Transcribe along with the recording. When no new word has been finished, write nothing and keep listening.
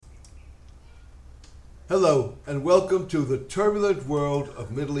Hello, and welcome to the turbulent world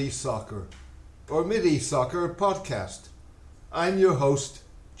of Middle East soccer, or Mideast Soccer podcast. I'm your host,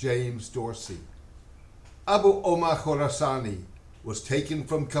 James Dorsey. Abu Omar Khorasani was taken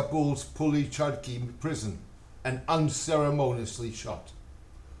from Kabul's Puli Charki prison and unceremoniously shot.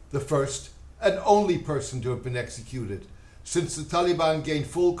 The first and only person to have been executed since the Taliban gained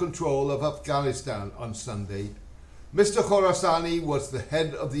full control of Afghanistan on Sunday. Mr. Khorasani was the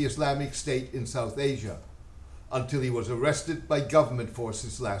head of the Islamic State in South Asia until he was arrested by government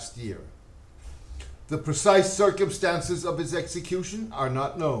forces last year. The precise circumstances of his execution are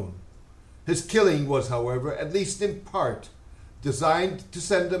not known. His killing was, however, at least in part, designed to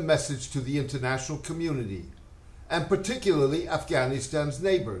send a message to the international community, and particularly Afghanistan's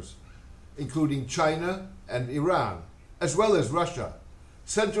neighbors, including China and Iran, as well as Russia,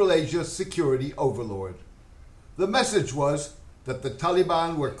 Central Asia's security overlord. The message was that the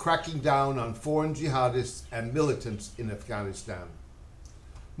Taliban were cracking down on foreign jihadists and militants in Afghanistan.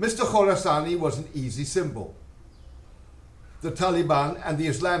 Mr. Khorasani was an easy symbol. The Taliban and the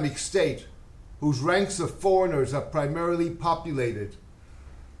Islamic State, whose ranks of foreigners are primarily populated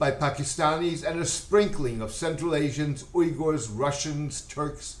by Pakistanis and a sprinkling of Central Asians, Uyghurs, Russians,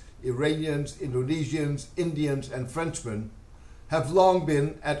 Turks, Iranians, Indonesians, Indians, and Frenchmen, have long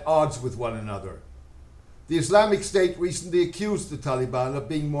been at odds with one another. The Islamic State recently accused the Taliban of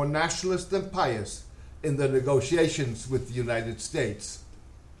being more nationalist than pious in their negotiations with the United States.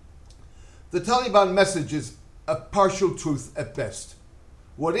 The Taliban message is a partial truth at best.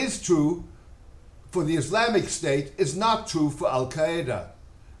 What is true for the Islamic State is not true for Al-Qaeda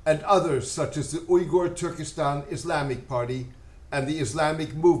and others such as the Uyghur Turkestan Islamic Party and the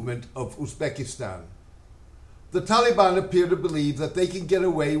Islamic Movement of Uzbekistan. The Taliban appear to believe that they can get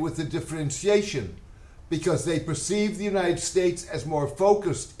away with the differentiation because they perceive the United States as more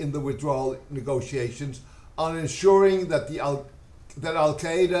focused in the withdrawal negotiations on ensuring that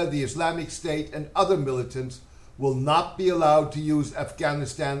Al-Qaeda, the Islamic State, and other militants will not be allowed to use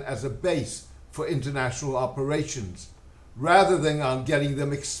Afghanistan as a base for international operations, rather than on getting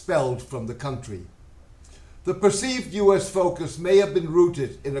them expelled from the country. The perceived U.S. focus may have been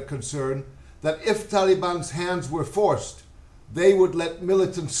rooted in a concern that if Taliban's hands were forced, they would let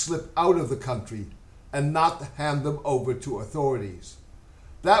militants slip out of the country and not hand them over to authorities.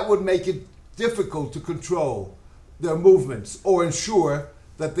 That would make it difficult to control their movements or ensure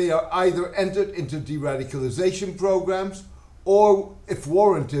that they are either entered into de-radicalization programs or, if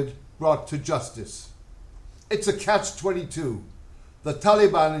warranted, brought to justice. It's a catch-22. The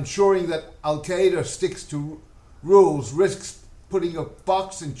Taliban ensuring that Al-Qaeda sticks to rules risks putting a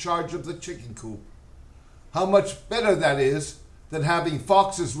fox in charge of the chicken coop. How much better that is than having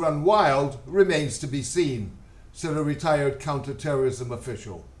foxes run wild remains to be seen, said a retired counterterrorism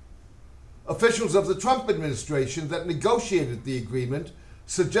official. Officials of the Trump administration that negotiated the agreement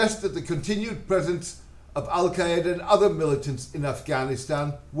suggest that the continued presence of Al-Qaeda and other militants in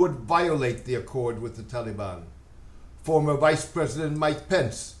Afghanistan would violate the accord with the Taliban. Former Vice President Mike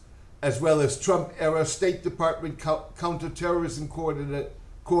Pence, as well as Trump-era State Department counterterrorism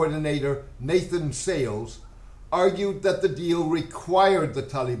coordinator Nathan Sales, argued that the deal required the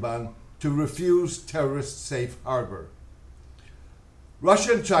Taliban to refuse terrorist safe harbor.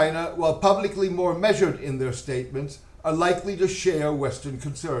 Russia and China, while publicly more measured in their statements, are likely to share Western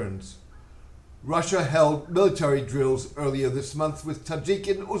concerns. Russia held military drills earlier this month with Tajik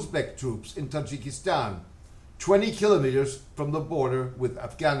and Uzbek troops in Tajikistan, 20 kilometers from the border with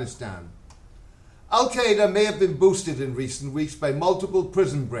Afghanistan. Al-Qaeda may have been boosted in recent weeks by multiple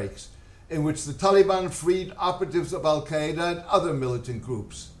prison breaks in which the Taliban freed operatives of Al-Qaeda and other militant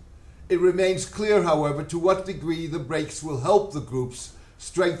groups. It remains clear, however, to what degree the breaks will help the groups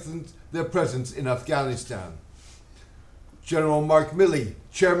strengthen their presence in Afghanistan. General Mark Milley,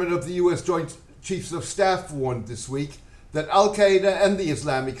 chairman of the U.S. Joint Chiefs of Staff, warned this week that Al-Qaeda and the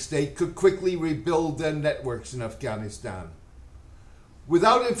Islamic State could quickly rebuild their networks in Afghanistan.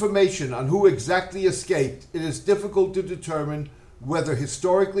 Without information on who exactly escaped, it is difficult to determine whether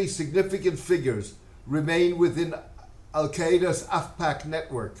historically significant figures remain within Al-Qaeda's AFPAC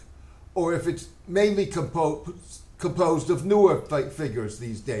network, or if it's mainly composed of newer figures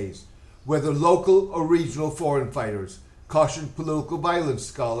these days, whether local or regional foreign fighters, cautioned political violence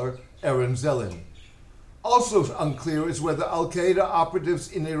scholar Aaron Zelin. Also unclear is whether Al-Qaeda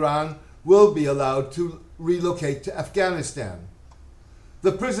operatives in Iran will be allowed to relocate to Afghanistan.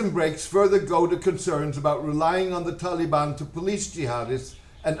 The prison breaks further go to concerns about relying on the Taliban to police jihadists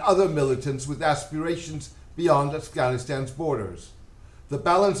and other militants with aspirations beyond Afghanistan's borders. The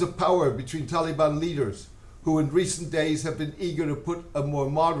balance of power between Taliban leaders, who in recent days have been eager to put a more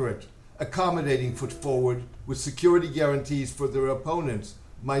moderate accommodating foot forward with security guarantees for their opponents,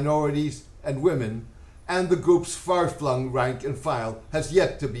 minorities, and women, and the group's far-flung rank and file has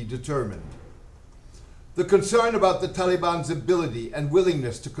yet to be determined. The concern about the Taliban's ability and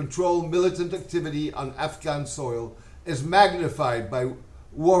willingness to control militant activity on Afghan soil is magnified by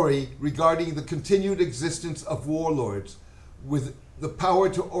worry regarding the continued existence of warlords with the power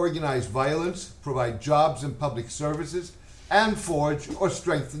to organize violence, provide jobs and public services, and forge or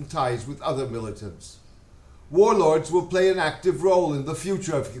strengthen ties with other militants. Warlords will play an active role in the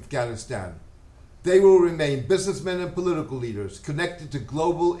future of Afghanistan. They will remain businessmen and political leaders connected to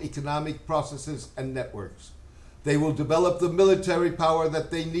global economic processes and networks. They will develop the military power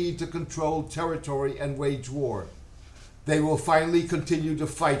that they need to control territory and wage war. They will finally continue to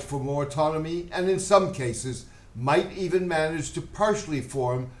fight for more autonomy and in some cases might even manage to partially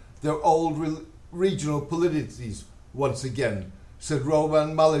form their old regional polities once again, said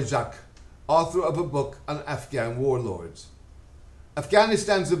Roman Malajak, author of a book on Afghan warlords.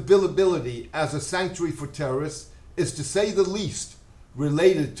 Afghanistan's availability as a sanctuary for terrorists is, to say the least,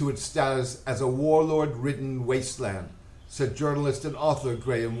 related to its status as a warlord-ridden wasteland, said journalist and author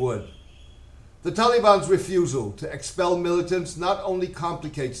Graham Wood. The Taliban's refusal to expel militants not only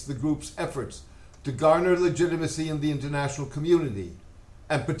complicates the group's efforts to garner legitimacy in the international community,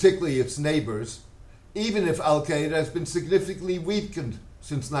 and particularly its neighbors, even if Al-Qaeda has been significantly weakened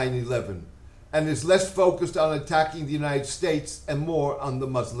since 9/11, and is less focused on attacking the United States and more on the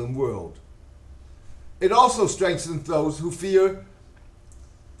Muslim world. It also strengthens those who fear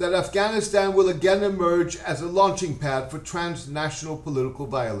that Afghanistan will again emerge as a launching pad for transnational political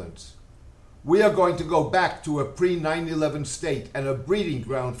violence. We are going to go back to a pre-9/11 state and a breeding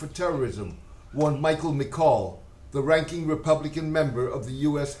ground for terrorism, warned Michael McCaul, the ranking Republican member of the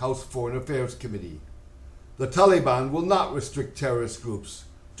U.S. House Foreign Affairs Committee. The Taliban will not restrict terrorist groups.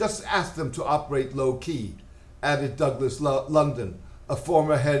 Just ask them to operate low-key, added Douglas London, a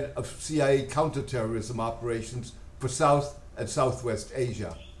former head of CIA counterterrorism operations for South and Southwest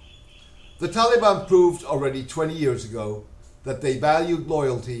Asia. The Taliban proved already 20 years ago that they valued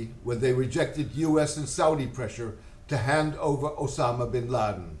loyalty when they rejected U.S. and Saudi pressure to hand over Osama bin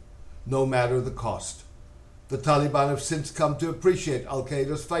Laden, no matter the cost. The Taliban have since come to appreciate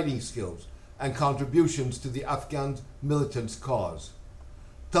al-Qaeda's fighting skills and contributions to the Afghan militants' cause.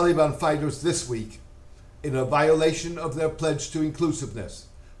 Taliban fighters this week, in a violation of their pledge to inclusiveness,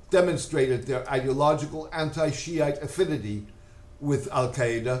 demonstrated their ideological anti-Shiite affinity with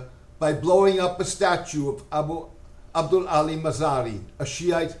al-Qaeda by blowing up a statue of Abdul Ali Mazari, a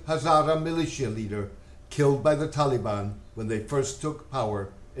Shiite Hazara militia leader killed by the Taliban when they first took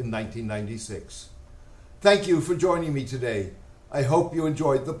power in 1996. Thank you for joining me today. I hope you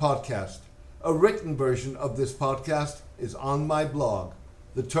enjoyed the podcast. A written version of this podcast is on my blog,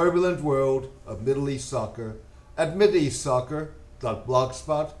 The Turbulent World of Middle East Soccer, at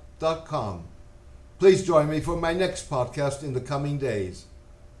mideastsoccer.blogspot.com. Please join me for my next podcast in the coming days.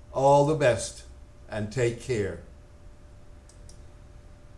 All the best and take care.